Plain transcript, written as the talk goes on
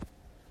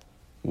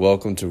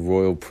Welcome to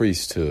Royal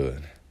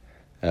Priesthood.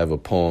 I have a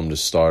poem to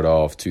start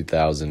off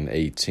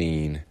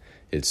 2018.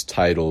 It's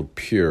titled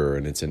Pure,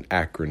 and it's an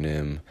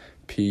acronym,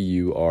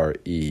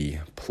 P-U-R-E,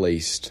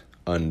 placed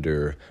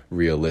under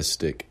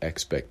realistic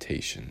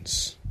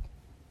expectations.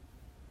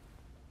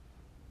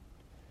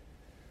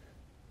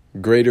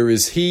 Greater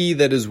is he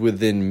that is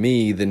within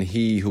me than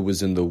he who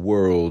is in the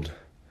world.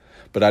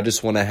 But I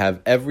just want to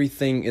have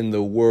everything in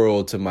the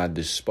world to my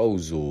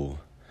disposal.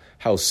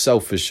 How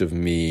selfish of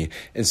me.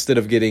 Instead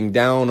of getting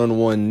down on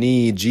one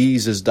knee,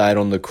 Jesus died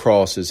on the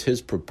cross as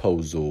his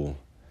proposal.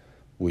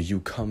 Will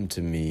you come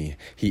to me?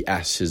 He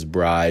asks his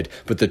bride,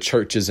 but the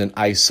church is in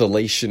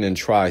isolation and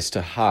tries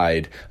to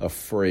hide,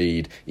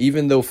 afraid.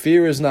 Even though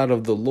fear is not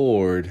of the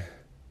Lord,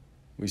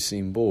 we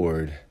seem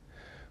bored.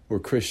 We're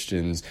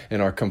Christians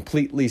and are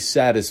completely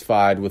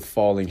satisfied with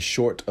falling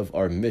short of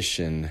our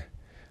mission.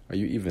 Are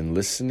you even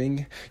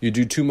listening? You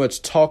do too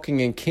much talking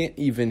and can't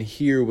even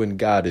hear when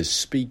God is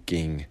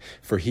speaking,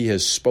 for he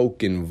has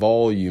spoken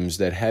volumes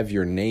that have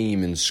your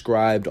name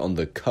inscribed on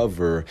the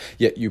cover,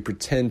 yet you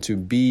pretend to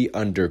be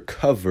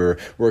undercover,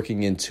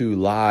 working in two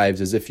lives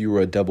as if you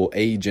were a double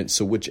agent.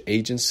 So which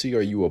agency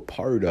are you a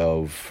part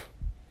of?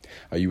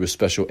 Are you a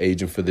special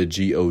agent for the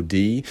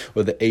G-O-D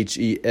or the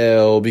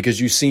H-E-L?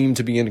 Because you seem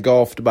to be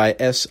engulfed by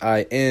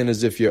S-I-N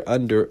as if you're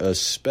under a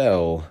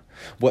spell.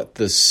 What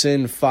the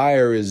sin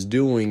fire is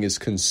doing is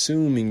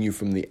consuming you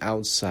from the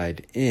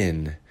outside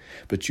in.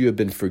 But you have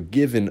been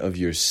forgiven of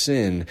your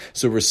sin,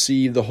 so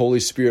receive the Holy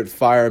Spirit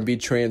fire and be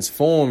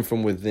transformed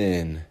from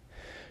within.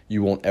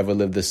 You won't ever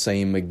live the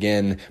same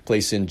again,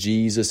 placing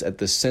Jesus at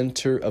the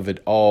center of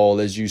it all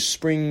as you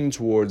spring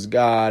towards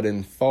God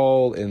and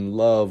fall in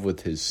love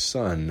with his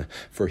Son,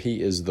 for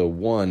he is the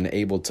one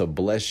able to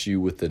bless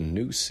you with a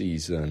new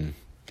season.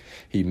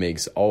 He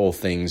makes all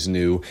things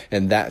new,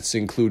 and that's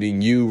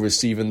including you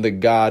receiving the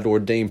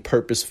God-ordained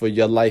purpose for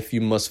your life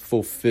you must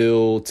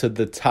fulfill to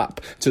the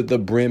top, to the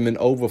brim and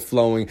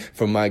overflowing.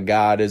 For my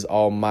God is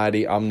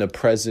almighty,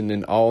 omnipresent,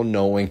 and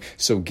all-knowing.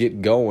 So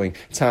get going.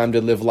 Time to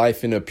live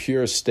life in a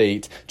pure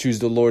state. Choose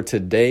the Lord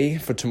today,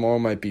 for tomorrow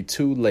might be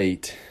too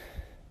late.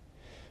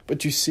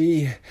 But you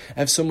see, I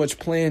have so much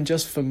planned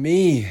just for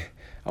me.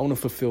 I want to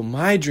fulfill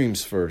my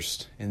dreams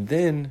first, and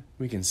then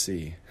we can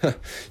see.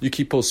 You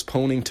keep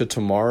postponing to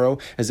tomorrow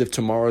as if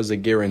tomorrow is a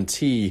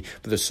guarantee,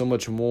 but there's so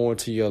much more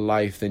to your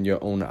life than your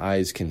own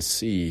eyes can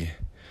see.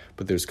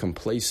 But there's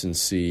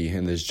complacency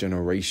in this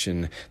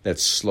generation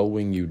that's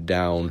slowing you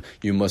down.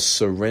 You must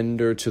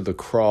surrender to the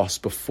cross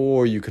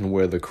before you can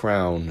wear the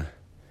crown.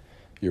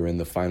 You're in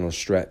the final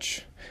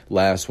stretch,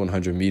 last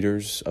 100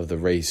 meters of the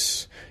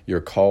race. Your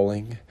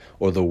calling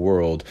or the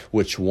world,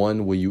 which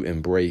one will you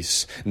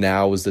embrace?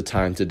 Now is the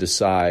time to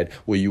decide.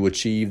 Will you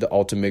achieve the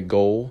ultimate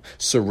goal?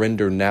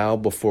 Surrender now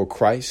before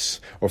Christ,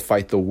 or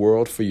fight the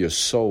world for your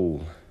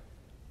soul?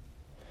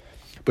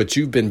 But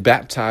you've been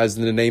baptized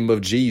in the name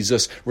of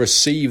Jesus.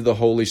 Receive the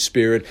Holy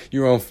Spirit.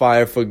 You're on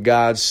fire for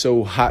God,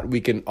 so hot we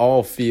can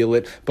all feel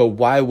it. But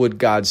why would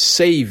God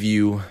save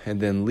you and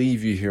then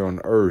leave you here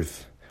on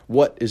earth?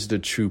 What is the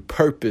true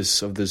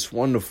purpose of this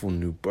wonderful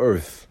new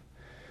birth?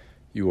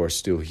 You are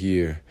still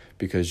here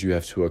because you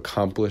have to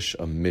accomplish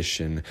a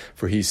mission.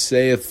 For he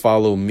saith,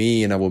 follow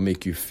me, and I will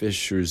make you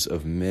fishers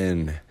of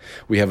men.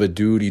 We have a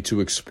duty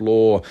to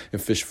explore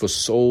and fish for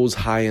souls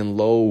high and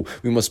low.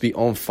 We must be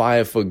on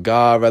fire for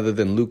God rather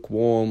than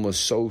lukewarm or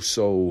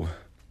so-so.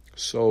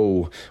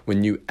 So,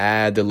 when you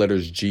add the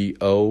letters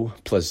G-O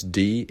plus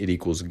D, it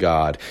equals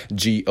God.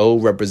 G-O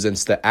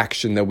represents the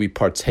action that we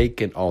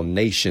partake in all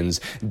nations.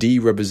 D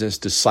represents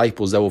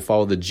disciples that will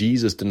follow the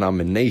Jesus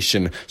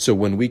denomination. So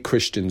when we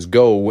Christians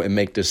go and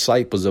make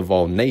disciples of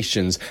all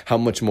nations, how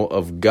much more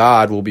of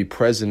God will be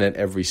present at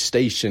every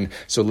station?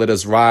 So let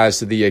us rise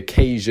to the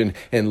occasion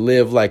and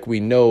live like we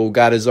know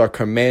God is our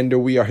commander.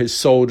 We are his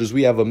soldiers.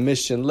 We have a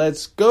mission.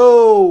 Let's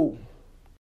go!